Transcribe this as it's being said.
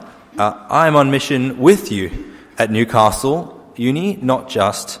I'm on mission with you at Newcastle Uni, not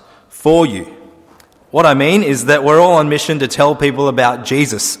just for you. What I mean is that we're all on mission to tell people about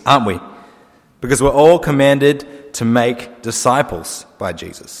Jesus, aren't we? Because we're all commanded to make disciples by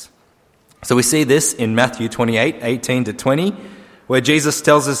Jesus. So we see this in Matthew 28:18-20, where Jesus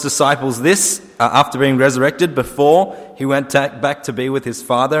tells his disciples this after being resurrected. Before he went back to be with his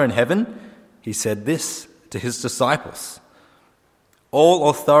Father in heaven, he said this to his disciples: "All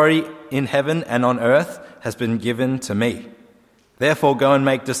authority in heaven and on earth has been given to me. Therefore go and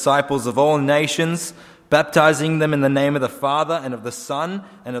make disciples of all nations, baptizing them in the name of the Father and of the Son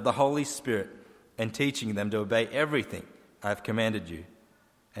and of the Holy Spirit, and teaching them to obey everything I have commanded you.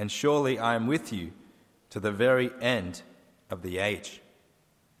 And surely I am with you to the very end of the age."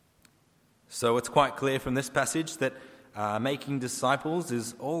 So it's quite clear from this passage that making disciples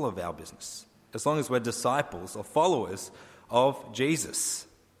is all of our business, as long as we're disciples or followers of Jesus.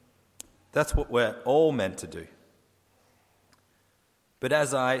 That's what we're all meant to do. But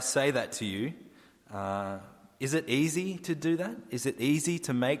as I say that to you, is it easy to do that? Is it easy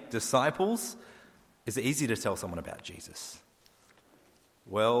to make disciples? Is it easy to tell someone about Jesus?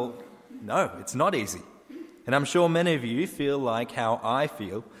 Well, no, it's not easy. And I'm sure many of you feel like how I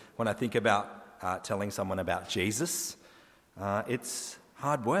feel when I think about telling someone about Jesus. It's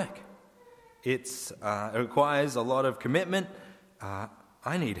hard work. It requires a lot of commitment.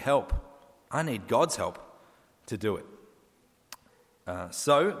 I need help. I need God's help to do it.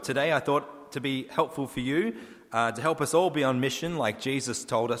 So today I thought to be helpful for you, to help us all be on mission like Jesus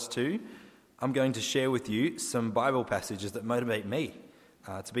told us to, I'm going to share with you some Bible passages that motivate me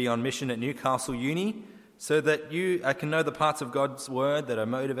to be on mission at Newcastle Uni, so that you can know the parts of God's Word that are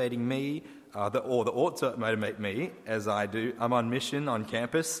motivating me, that ought to motivate me as I do. I'm on mission on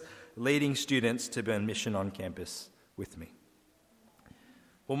campus, leading students to be on mission on campus with me.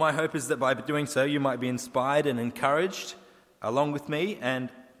 Well, my hope is that by doing so, you might be inspired and encouraged along with me, and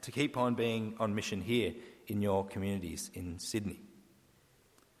to keep on being on mission here in your communities in Sydney.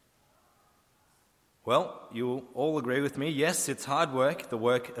 Well, you'll all agree with me. Yes, it's hard work, the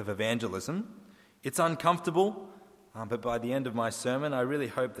work of evangelism. It's uncomfortable, but by the end of my sermon, I really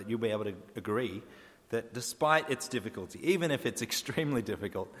hope that you'll be able to agree that despite its difficulty, even if it's extremely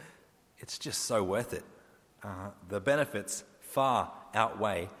difficult, it's just so worth it. The benefits far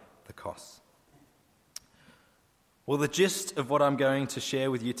outweigh the costs. Well, the gist of what I'm going to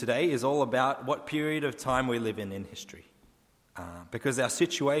share with you today is all about what period of time we live in history. Because our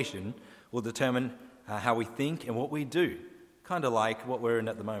situation will determine how we think and what we do. Kind of like what we're in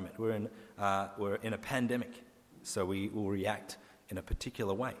at the moment. We're in a pandemic, so we will react in a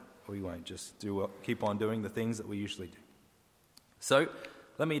particular way. We won't just keep on doing the things that we usually do. So,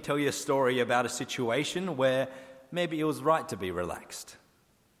 let me tell you a story about a situation where maybe it was right to be relaxed.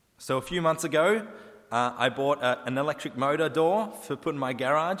 So a few months ago, I bought an electric motor door for put in my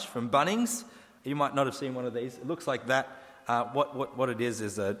garage from Bunnings. You might not have seen one of these. It looks like that. What it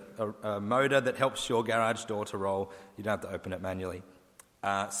is a motor that helps your garage door to roll. You don't have to open it manually.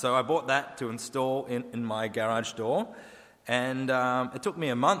 So I bought that to install in my garage door. And it took me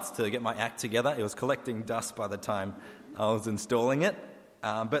a month to get my act together. It was collecting dust by the time I was installing it.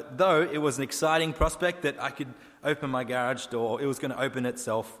 But though it was an exciting prospect that I could open my garage door, it was going to open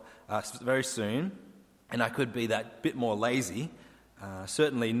itself very soon. And I could be that bit more lazy.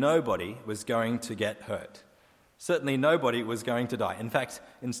 Certainly nobody was going to get hurt. Certainly nobody was going to die. In fact,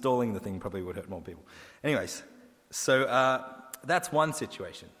 installing the thing probably would hurt more people. Anyways, so that's one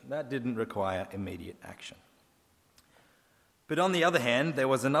situation. That didn't require immediate action. But on the other hand, there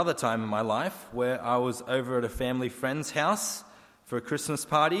was another time in my life where I was over at a family friend's house for a Christmas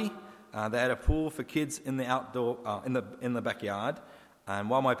party. They had a pool for kids in the outdoor in the backyard. And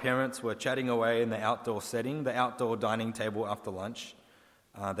while my parents were chatting away in the outdoor setting, the outdoor dining table after lunch,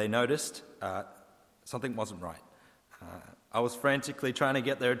 they noticed something wasn't right. I was frantically trying to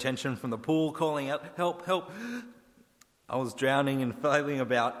get their attention from the pool, calling out, "Help, help!" I was drowning and flailing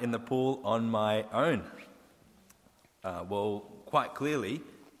about in the pool on my own. Well, quite clearly,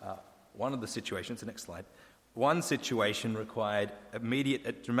 one of the situations, the next slide, one situation required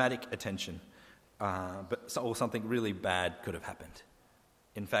immediate dramatic attention, or something really bad could have happened.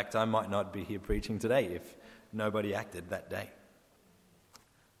 In fact, I might not be here preaching today if nobody acted that day.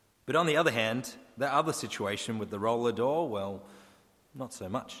 But on the other hand, the other situation with the roller door, well, not so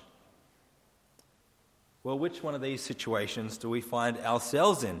much. Well, which one of these situations do we find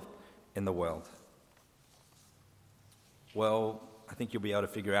ourselves in the world? Well, I think you'll be able to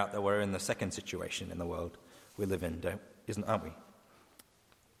figure out that we're in the second situation in the world we live in, aren't we?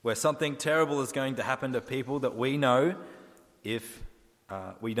 Where something terrible is going to happen to people that we know if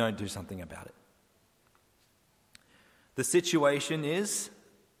we don't do something about it. The situation is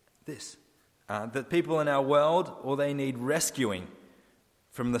this, that people in our world, well, they need rescuing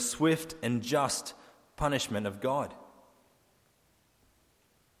from the swift and just punishment of God.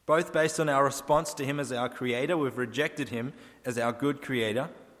 Both based on our response to him as our creator, we've rejected him as our good creator,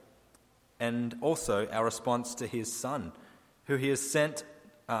 and also our response to his Son, who he has sent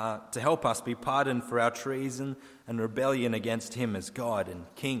to help us be pardoned for our treason and rebellion against him as God and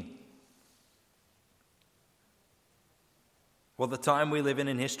King. Well, the time we live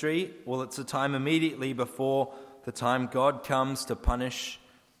in history, well, it's a time immediately before the time God comes to punish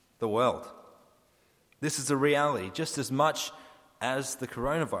the world. This is a reality just as much as the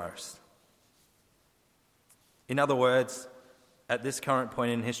coronavirus. In other words, at this current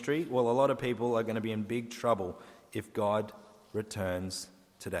point in history, well, a lot of people are going to be in big trouble if God returns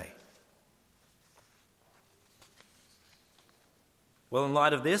today. Well, in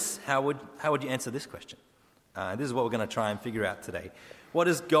light of this, how would you answer this question? This is what we're going to try and figure out today. What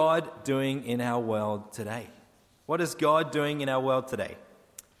is God doing in our world today? What is God doing in our world today?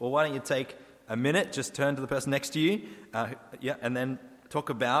 Well, why don't you take a minute, just turn to the person next to you, and then talk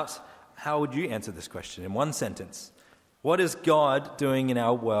about how would you answer this question in one sentence. What is God doing in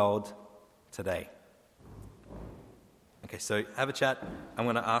our world today? Okay, so have a chat. I'm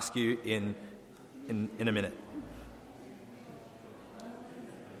going to ask you in a minute.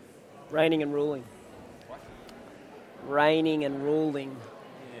 Reigning and ruling. What? Reigning and ruling.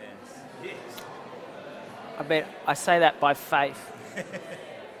 Yes. I bet I say that by faith.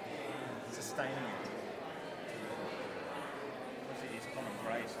 Sustaining it. Because it is common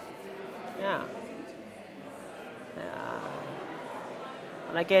grace. Yeah.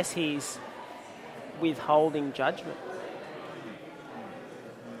 And I guess he's withholding judgment.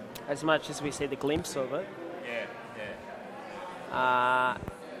 As much as we see the glimpse of it.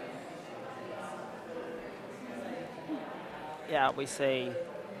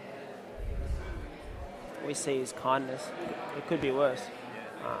 We see his kindness. It could be worse.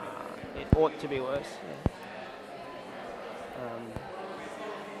 It ought to be worse.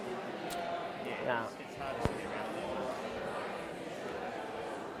 Yeah. It's hard to see around it.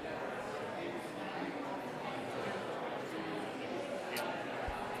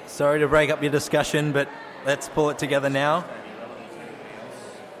 Sorry to break up your discussion, but let's pull it together now.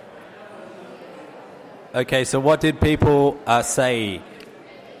 Okay, so what did people say?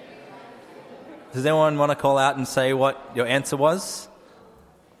 Does anyone want to call out and say what your answer was?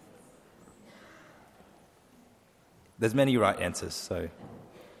 There's many right answers, so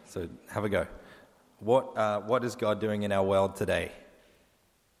have a go. What is God doing in our world today?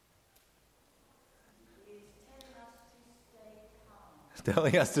 He's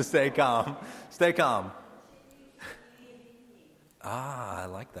telling us to stay calm. Stay calm. I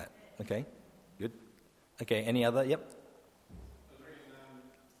like that. Okay, good. Okay, any other? Yep. The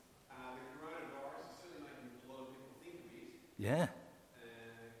coronavirus is certainly making a lot of people think of it. Yeah.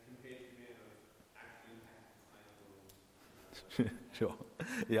 Compared to the amount of actual impact it's made on Sure.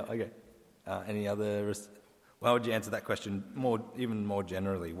 Yeah, okay. Any other... How would you answer that question even more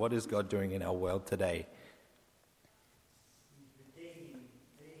generally? What is God doing in our world today? He's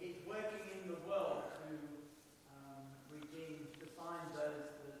working in the world to redeem, to find those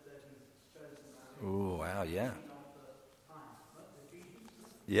that he's chosen. Oh, wow, yeah.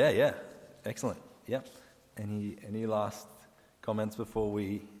 Yeah. Excellent. Yep. Any last comments before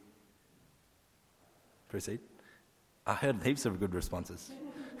we proceed? I heard heaps of good responses.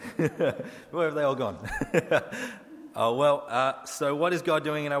 Where have they all gone? So what is God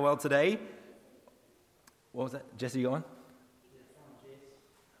doing in our world today? What was that? Jesse, go on.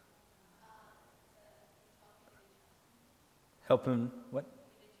 Helping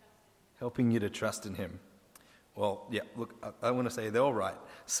you to trust in him. Well, yeah, look, I want to say they're all right.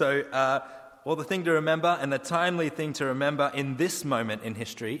 So, the thing to remember, and the timely thing to remember in this moment in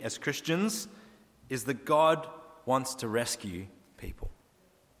history as Christians, is that God wants to rescue people.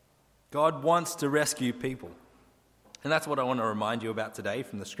 God wants to rescue people. And that's what I want to remind you about today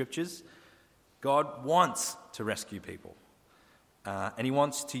from the scriptures. God wants to rescue people. And he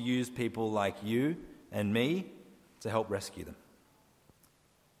wants to use people like you and me to help rescue them.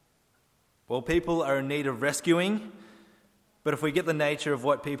 Well, people are in need of rescuing, but if we get the nature of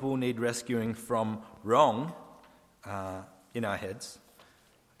what people need rescuing from wrong in our heads,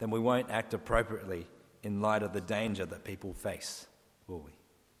 then we won't act appropriately in light of the danger that people face, will we?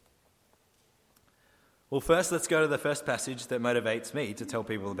 Well, first, let's go to the first passage that motivates me to tell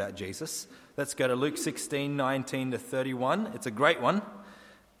people about Jesus. Let's go to Luke 16, 19 to 31. It's a great one.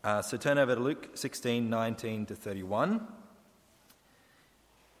 So turn over to Luke 16, 19 to 31.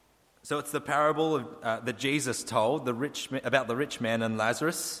 So it's the parable that Jesus told about the rich man and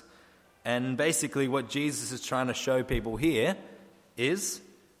Lazarus. And basically what Jesus is trying to show people here is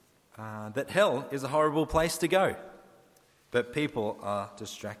that hell is a horrible place to go. But people are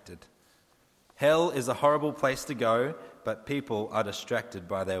distracted. Hell is a horrible place to go, but people are distracted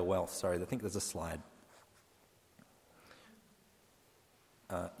by their wealth. Sorry, I think there's a slide.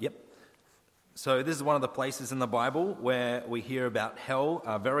 Yep. So this is one of the places in the Bible where we hear about hell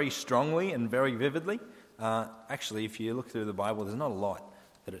very strongly and very vividly. Actually, if you look through the Bible, there's not a lot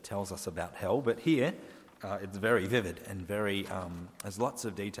that it tells us about hell, but here it's very vivid and there's lots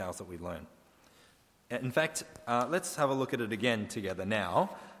of details that we learn. In fact, let's have a look at it again together now,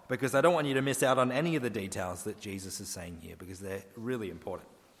 because I don't want you to miss out on any of the details that Jesus is saying here, because they're really important.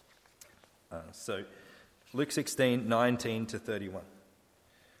 So Luke 16, 19 to 31.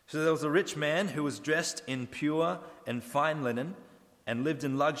 So there was a rich man who was dressed in pure and fine linen and lived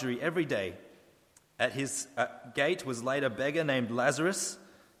in luxury every day. At his gate was laid a beggar named Lazarus,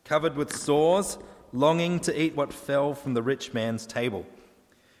 covered with sores, longing to eat what fell from the rich man's table.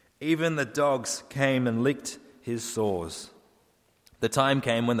 Even the dogs came and licked his sores. The time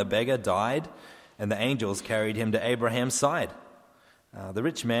came when the beggar died, and the angels carried him to Abraham's side. The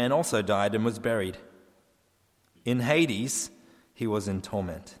rich man also died and was buried. In Hades, he was in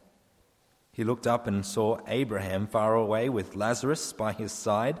torment. He looked up and saw Abraham far away with Lazarus by his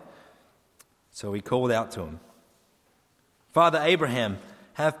side. So he called out to him, "Father Abraham,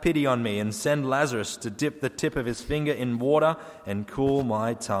 have pity on me and send Lazarus to dip the tip of his finger in water and cool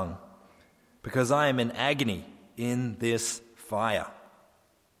my tongue, because I am in agony in this fire."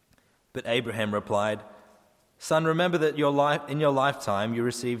 But Abraham replied, "Son, remember that in your lifetime you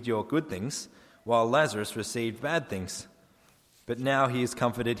received your good things, while Lazarus received bad things. But now he is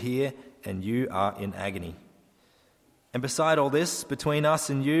comforted here, and you are in agony. And beside all this, between us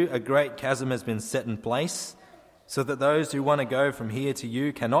and you, a great chasm has been set in place, so that those who want to go from here to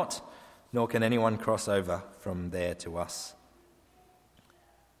you cannot, nor can anyone cross over from there to us."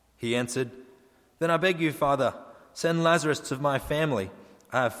 He answered, "Then I beg you, Father, send Lazarus to my family.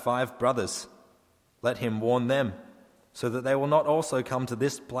 I have 5 brothers. Let him warn them, so that they will not also come to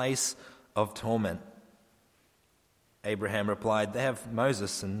this place of torment." Abraham replied, "They have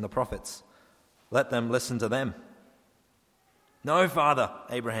Moses and the prophets. Let them listen to them." "No, Father,"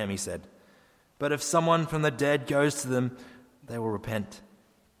 Abraham, he said, "but if someone from the dead goes to them, they will repent."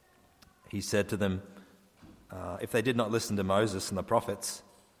 He said to them, "If they did not listen to Moses and the prophets,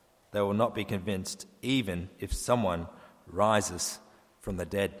 they will not be convinced, even if someone rises from the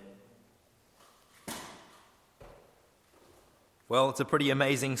dead." Well, it's a pretty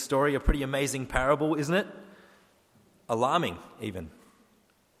amazing story, a pretty amazing parable, isn't it? Alarming, even.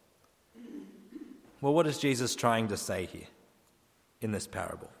 Well, what is Jesus trying to say here in this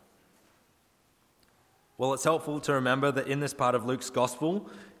parable? Well, it's helpful to remember that in this part of Luke's gospel,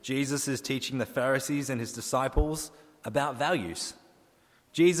 Jesus is teaching the Pharisees and his disciples about values.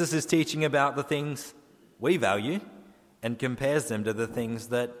 Jesus is teaching about the things we value and compares them to the things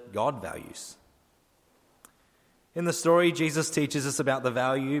that God values. In the story, Jesus teaches us about the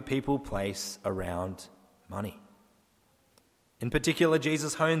value people place around money. In particular,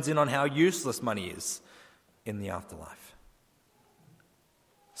 Jesus hones in on how useless money is in the afterlife.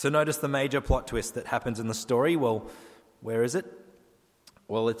 So notice the major plot twist that happens in the story. Well, where is it?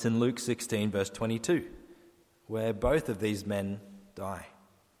 Well, it's in Luke 16, verse 22, where both of these men die.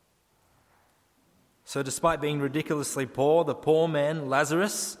 So despite being ridiculously poor, the poor man,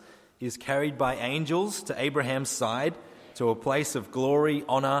 Lazarus, is carried by angels to Abraham's side to a place of glory,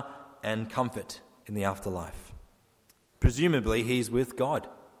 honor, and comfort in the afterlife. Presumably, he's with God.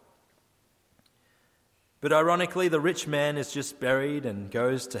 But ironically, the rich man is just buried and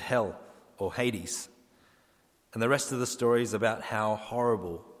goes to hell, or Hades. And the rest of the story is about how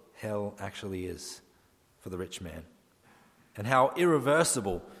horrible hell actually is for the rich man, and how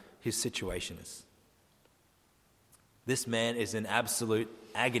irreversible his situation is. This man is in absolute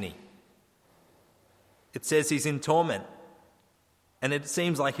agony. It says he's in torment, and it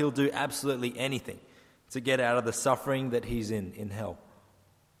seems like he'll do absolutely anything to get out of the suffering that he's in hell.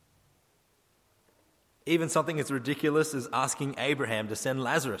 Even something as ridiculous as asking Abraham to send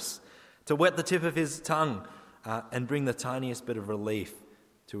Lazarus to wet the tip of his tongue and bring the tiniest bit of relief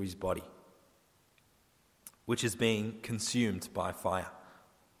to his body, which is being consumed by fire.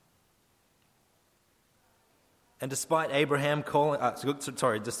 And despite calling out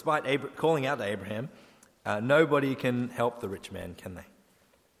to Abraham, nobody can help the rich man, can they?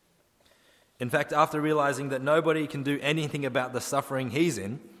 In fact, after realizing that nobody can do anything about the suffering he's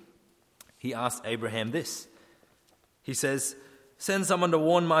in, he asks Abraham this. He says, Send someone to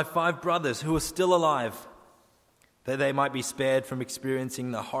warn my 5 brothers who are still alive, that they might be spared from experiencing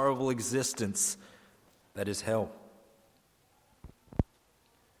the horrible existence that is hell."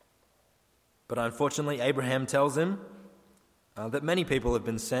 But unfortunately, Abraham tells him that many people have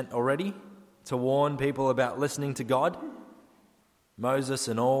been sent already to warn people about listening to God, Moses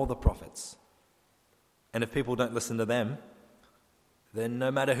and all the prophets. And if people don't listen to them, then no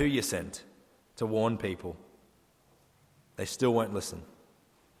matter who you send to warn people, they still won't listen.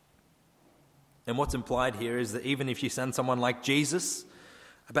 And what's implied here is that even if you send someone like Jesus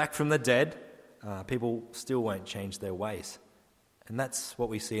back from the dead, people still won't change their ways. And that's what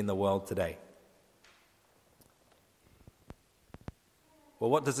we see in the world today.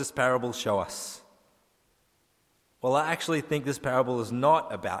 Well, what does this parable show us? Well, I actually think this parable is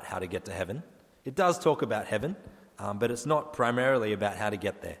not about how to get to heaven. It does talk about heaven, but it's not primarily about how to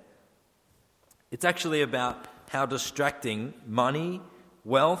get there. It's actually about how distracting money,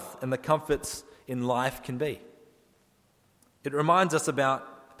 wealth, and the comforts in life can be. It reminds us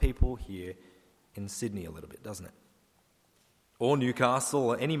about people here in Sydney a little bit, doesn't it? Or Newcastle,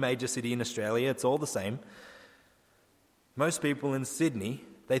 or any major city in Australia, it's all the same. Most people in Sydney,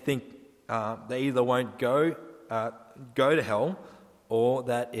 they think they either won't go to hell or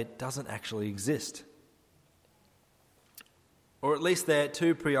that it doesn't actually exist. Or at least they're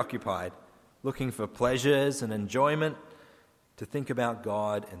too preoccupied looking for pleasures and enjoyment to think about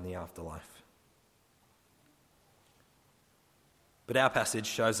God and the afterlife. But our passage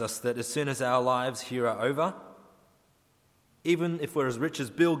shows us that as soon as our lives here are over, even if we're as rich as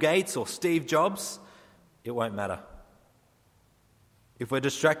Bill Gates or Steve Jobs, it won't matter. If we're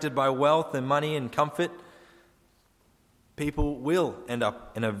distracted by wealth and money and comfort, people will end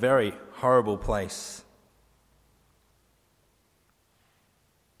up in a very horrible place.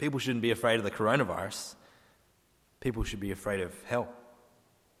 People shouldn't be afraid of the coronavirus. People should be afraid of hell.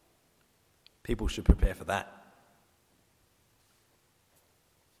 People should prepare for that.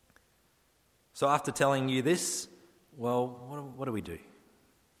 So after telling you this, well, what do we do?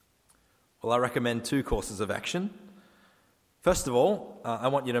 Well, I recommend 2 courses of action. First of all, I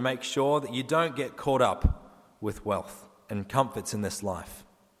want you to make sure that you don't get caught up with wealth and comforts in this life.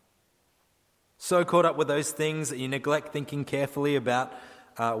 So caught up with those things that you neglect thinking carefully about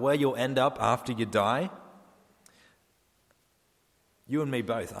where you'll end up after you die. You and me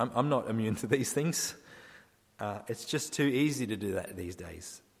both. I'm not immune to these things. It's just too easy to do that these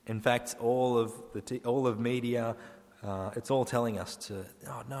days. In fact, all of media, it's all telling us to,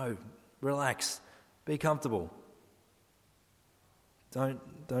 oh no, relax, be comfortable.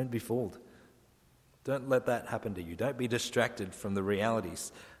 Don't be fooled. Don't let that happen to you. Don't be distracted from the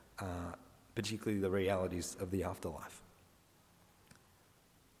realities, particularly the realities of the afterlife.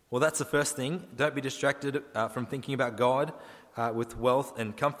 Well, that's the first thing. Don't be distracted from thinking about God with wealth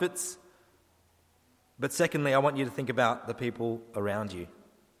and comforts. But secondly, I want you to think about the people around you.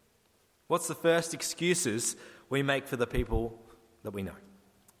 What's the first excuses we make for the people that we know?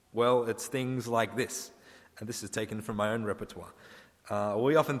 Well, it's things like this. And this is taken from my own repertoire.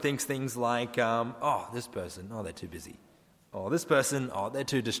 We often think things like, this person, they're too busy. Or this person, they're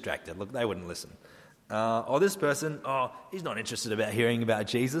too distracted. Look, they wouldn't listen. Or this person, he's not interested about hearing about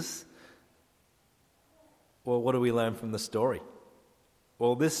Jesus. Well, what do we learn from the story?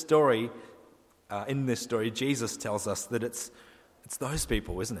 Well, in this story, Jesus tells us that it's those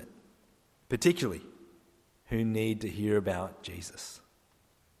people, isn't it? Particularly who need to hear about Jesus.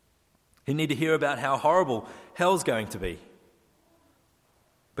 Who need to hear about how horrible hell's going to be.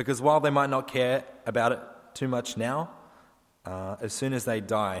 Because while they might not care about it too much now, as soon as they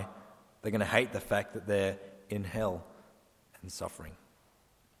die, they're going to hate the fact that they're in hell and suffering.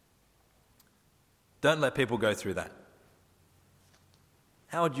 Don't let people go through that.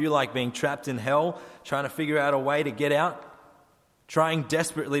 How would you like being trapped in hell, trying to figure out a way to get out? Trying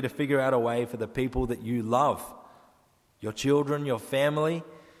desperately to figure out a way for the people that you love, your children, your family,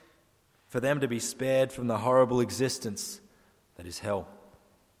 for them to be spared from the horrible existence that is hell.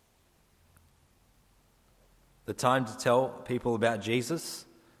 The time to tell people about Jesus,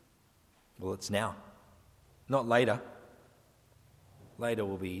 well, it's now, not later. Later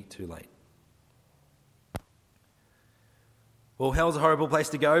will be too late. Well, hell's a horrible place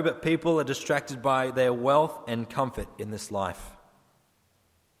to go, but people are distracted by their wealth and comfort in this life.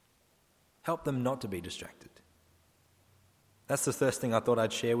 Help them not to be distracted. That's the first thing I thought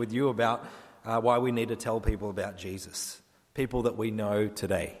I'd share with you about why we need to tell people about Jesus, people that we know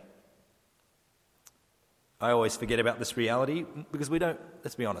today. I always forget about this reality because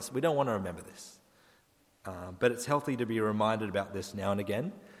let's be honest, we don't want to remember this. But it's healthy to be reminded about this now and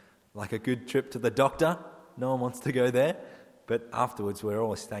again, like a good trip to the doctor. No one wants to go there, but afterwards we're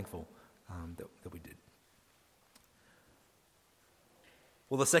always thankful that we did.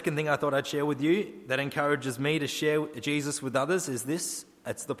 Well, the second thing I thought I'd share with you that encourages me to share Jesus with others is this.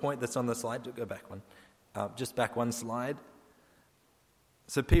 It's the point that's on the slide. Go back one. Just back one slide.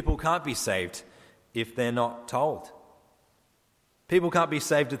 So people can't be saved if they're not told. People can't be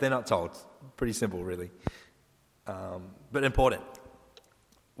saved if they're not told. Pretty simple, really. But important.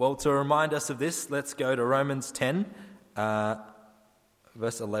 Well, to remind us of this, let's go to Romans 10,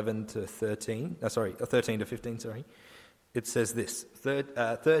 verse 11 to 13. 13 to 15, sorry. It says this,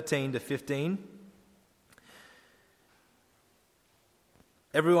 13 to 15.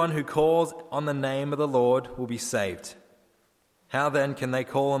 Everyone who calls on the name of the Lord will be saved. How then can they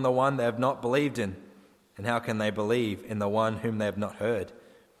call on the one they have not believed in? And how can they believe in the one whom they have not heard?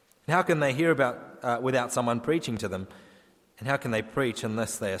 And how can they hear about without someone preaching to them? And how can they preach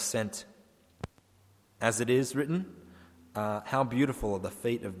unless they are sent? As it is written, how beautiful are the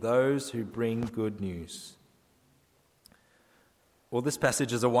feet of those who bring good news. Well, this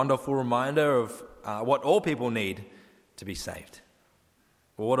passage is a wonderful reminder of what all people need to be saved.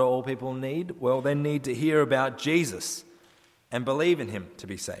 Well, what do all people need? Well, they need to hear about Jesus and believe in him to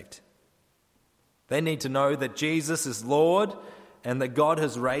be saved. They need to know that Jesus is Lord and that God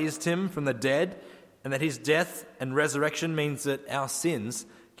has raised him from the dead and that his death and resurrection means that our sins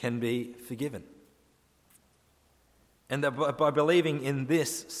can be forgiven. And that by believing in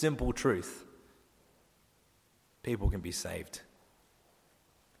this simple truth, people can be saved.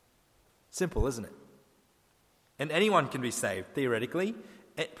 Simple, isn't it? And anyone can be saved, theoretically,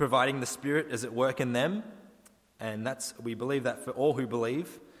 providing the Spirit is at work in them. And we believe that for all who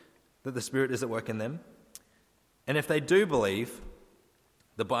believe, that the Spirit is at work in them. And if they do believe,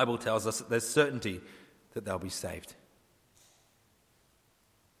 the Bible tells us that there's certainty that they'll be saved.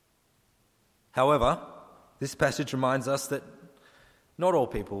 However, this passage reminds us that not all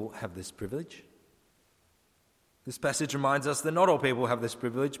people have this privilege. This passage reminds us that not all people have this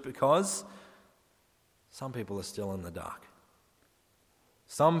privilege because some people are still in the dark.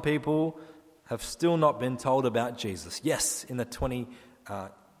 Some people have still not been told about Jesus. Yes, in the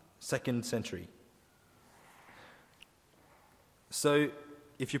 22nd century. So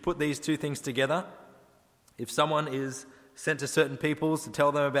if you put these two things together, if someone is sent to certain peoples to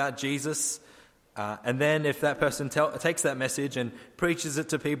tell them about Jesus, and then if that person takes that message and preaches it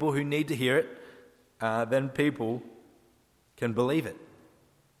to people who need to hear it, then people can believe it.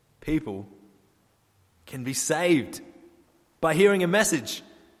 People can be saved by hearing a message.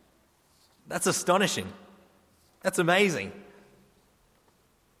 That's astonishing. That's amazing.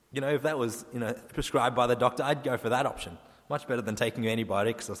 If that was, prescribed by the doctor, I'd go for that option. Much better than taking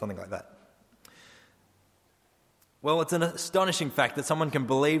antibiotics or something like that. Well, it's an astonishing fact that someone can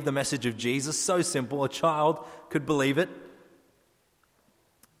believe the message of Jesus. So simple, a child could believe it.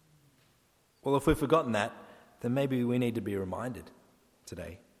 Well, if we've forgotten that, then maybe we need to be reminded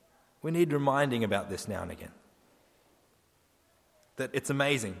today. We need reminding about this now and again. That it's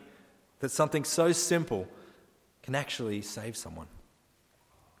amazing that something so simple can actually save someone.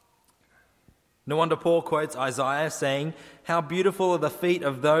 No wonder Paul quotes Isaiah saying, "How beautiful are the feet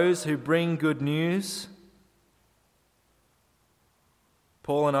of those who bring good news."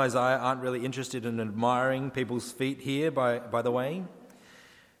 Paul and Isaiah aren't really interested in admiring people's feet here, by the way.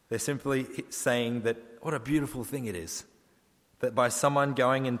 They're simply saying that what a beautiful thing it is that by someone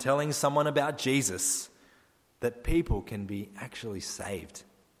going and telling someone about Jesus, that people can be actually saved.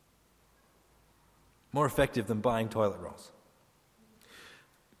 More effective than buying toilet rolls.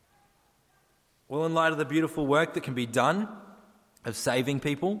 Well, in light of the beautiful work that can be done of saving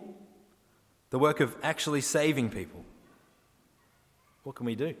people, the work of actually saving people, what can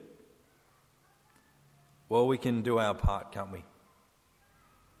we do? Well, we can do our part, can't we?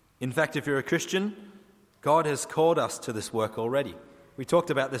 In fact, if you're a Christian, God has called us to this work already. We talked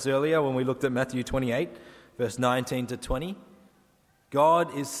about this earlier when we looked at Matthew 28, verse 19 to 20.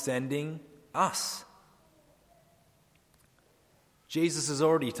 God is sending us. Jesus has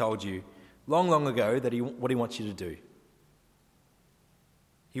already told you long ago that what he wants you to do.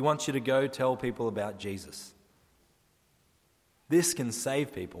 He wants you to go tell people about Jesus. This can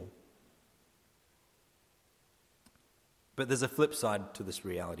save people. But there's a flip side to this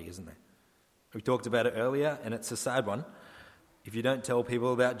reality, isn't there? We talked about it earlier, and it's a sad one. If you don't tell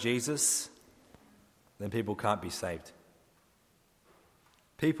people about Jesus, then people can't be saved.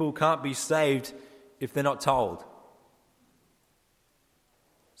 People can't be saved if they're not told.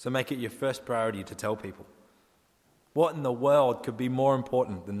 So make it your first priority to tell people. What in the world could be more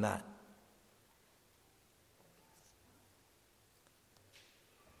important than that?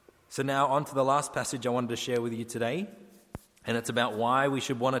 So now on to the last passage I wanted to share with you today. And it's about why we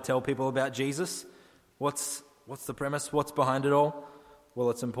should want to tell people about Jesus. What's the premise? What's behind it all? Well,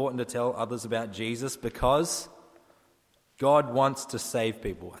 it's important to tell others about Jesus because God wants to save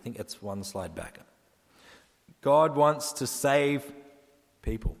people. I think it's one slide back. God wants to save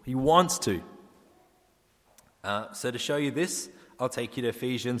people. He wants to. So to show you this, I'll take you to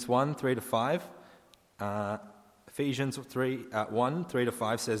Ephesians 1, 3-5. Ephesians 1,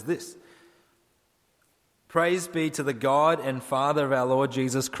 3-5 says this. Praise be to the God and Father of our Lord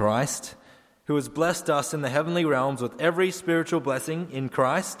Jesus Christ, who has blessed us in the heavenly realms with every spiritual blessing in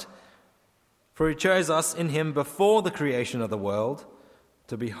Christ, for he chose us in him before the creation of the world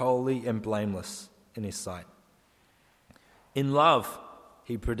to be holy and blameless in his sight. In love,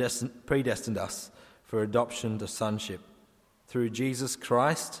 he predestined us for adoption to sonship through Jesus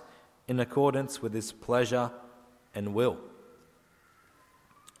Christ in accordance with his pleasure and will.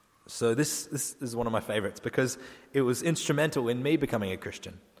 So this is one of my favorites because it was instrumental in me becoming a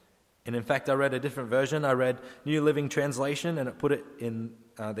Christian. And in fact, I read a different version. I read New Living Translation, and it put it in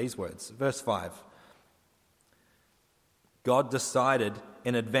these words. Verse 5. God decided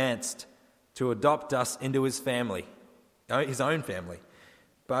in advance to adopt us into his family, his own family,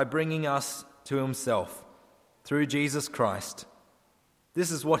 by bringing us to himself through Jesus Christ. This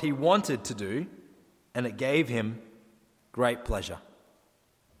is what he wanted to do, and it gave him great pleasure.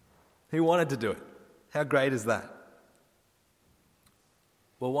 He wanted to do it. How great is that?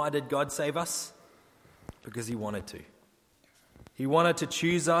 Well, why did God save us? Because he wanted to. He wanted to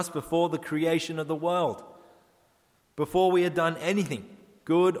choose us before the creation of the world, before we had done anything,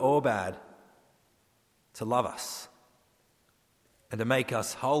 good or bad, to love us and to make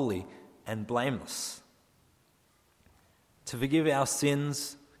us holy and blameless, to forgive our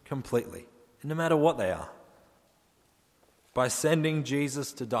sins completely, no matter what they are, by sending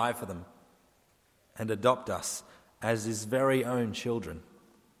Jesus to die for them and adopt us as his very own children.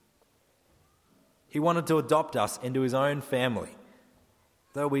 He wanted to adopt us into his own family,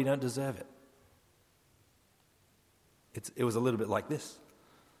 though we don't deserve it. It was a little bit like this.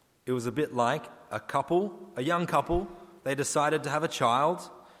 It was a bit like a young couple, they decided to have a child.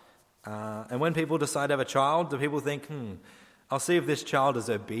 And when people decide to have a child, do people think, I'll see if this child is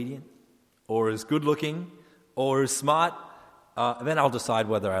obedient or is good looking or is smart, and then I'll decide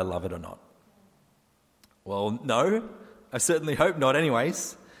whether I love it or not. Well, no, I certainly hope not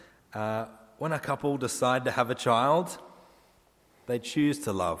anyways. When a couple decide to have a child, they choose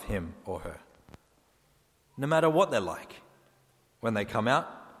to love him or her, no matter what they're like when they come out,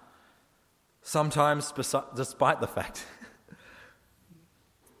 sometimes despite the fact,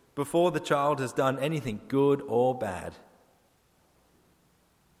 before the child has done anything good or bad.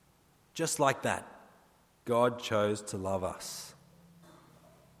 Just like that, God chose to love us,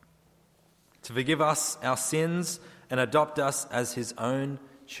 to forgive us our sins and adopt us as his own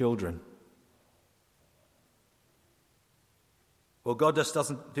children. Well, God just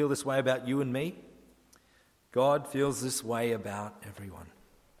doesn't feel this way about you and me. God feels this way about everyone.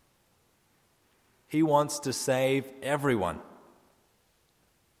 He wants to save everyone.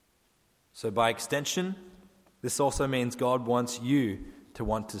 So by extension, this also means God wants you to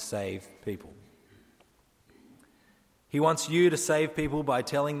want to save people. He wants you to save people by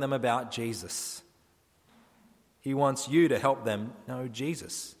telling them about Jesus. He wants you to help them know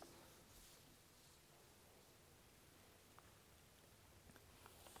Jesus.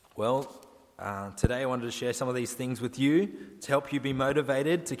 Well, today I wanted to share some of these things with you to help you be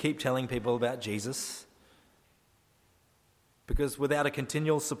motivated to keep telling people about Jesus. Because without a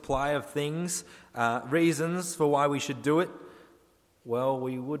continual supply of things, reasons for why we should do it, well,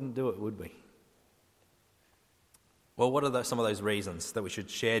 we wouldn't do it, would we? Well, what are some of those reasons that we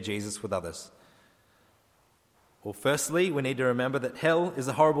should share Jesus with others? Well, firstly, we need to remember that hell is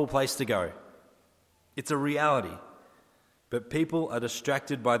a horrible place to go. It's a reality. But people are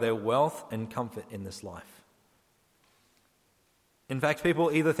distracted by their wealth and comfort in this life. In fact,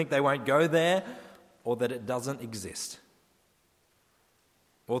 people either think they won't go there or that it doesn't exist.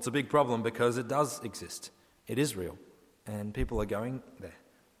 Well, it's a big problem because it does exist. It is real, and people are going there.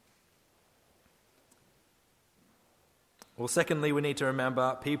 Well, secondly, we need to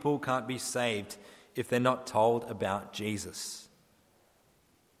remember people can't be saved if they're not told about Jesus.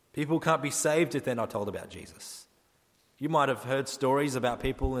 People can't be saved if they're not told about Jesus. You might have heard stories about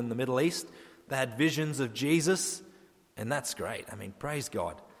people in the Middle East that had visions of Jesus, and that's great. I mean, praise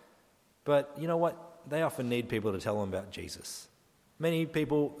God. But you know what? They often need people to tell them about Jesus. Many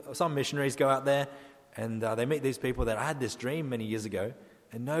people, some missionaries go out there and they meet these people that I had this dream many years ago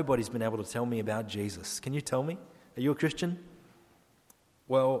and nobody's been able to tell me about Jesus. Can you tell me? Are you a Christian?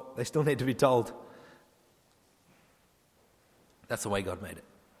 Well, they still need to be told. That's the way God made it.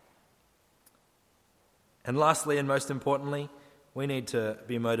 And lastly, and most importantly, we need to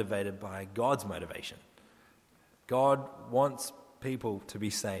be motivated by God's motivation. God wants people to be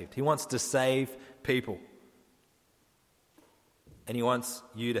saved. He wants to save people. And He wants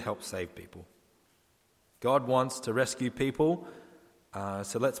you to help save people. God wants to rescue people,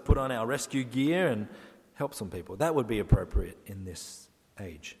 so let's put on our rescue gear and help some people. That would be appropriate in this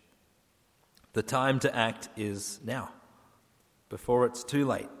age. The time to act is now, before it's too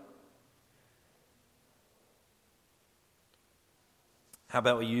late. How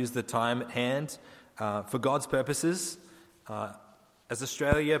about we use the time at hand for God's purposes? As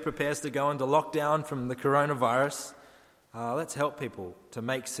Australia prepares to go into lockdown from the coronavirus, let's help people to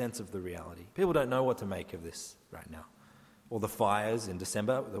make sense of the reality. People don't know what to make of this right now. Or the fires in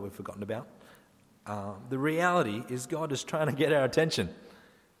December that we've forgotten about. The reality is God is trying to get our attention.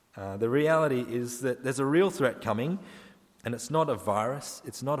 The reality is that there's a real threat coming, and it's not a virus,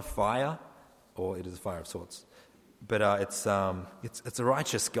 it's not a fire, or it is a fire of sorts. But it's a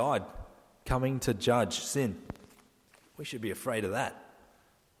righteous God coming to judge sin. We should be afraid of that.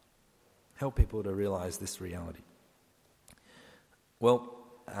 Help people to realize this reality. Well,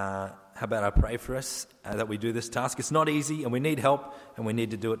 how about I pray for us that we do this task? It's not easy, and we need help, and we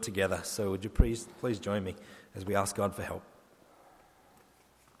need to do it together. So would you please join me as we ask God for help?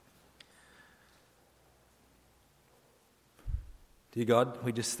 Dear God,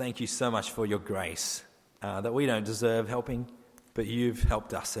 we just thank you so much for your grace. That we don't deserve helping, but you've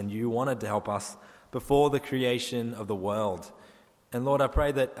helped us, and you wanted to help us before the creation of the world. And Lord, I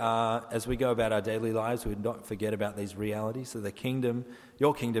pray that as we go about our daily lives, we would not forget about these realities, so the kingdom,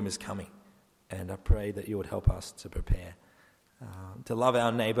 your kingdom is coming. And I pray that you would help us to prepare, to love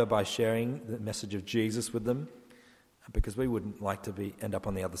our neighbour by sharing the message of Jesus with them, because we wouldn't like to end up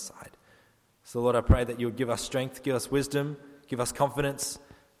on the other side. So Lord, I pray that you would give us strength, give us wisdom, give us confidence,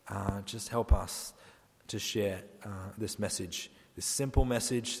 just help us to share this message, this simple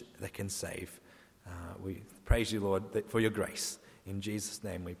message that can save. We praise you, Lord, for your grace. In Jesus'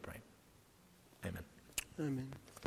 name we pray. Amen. Amen.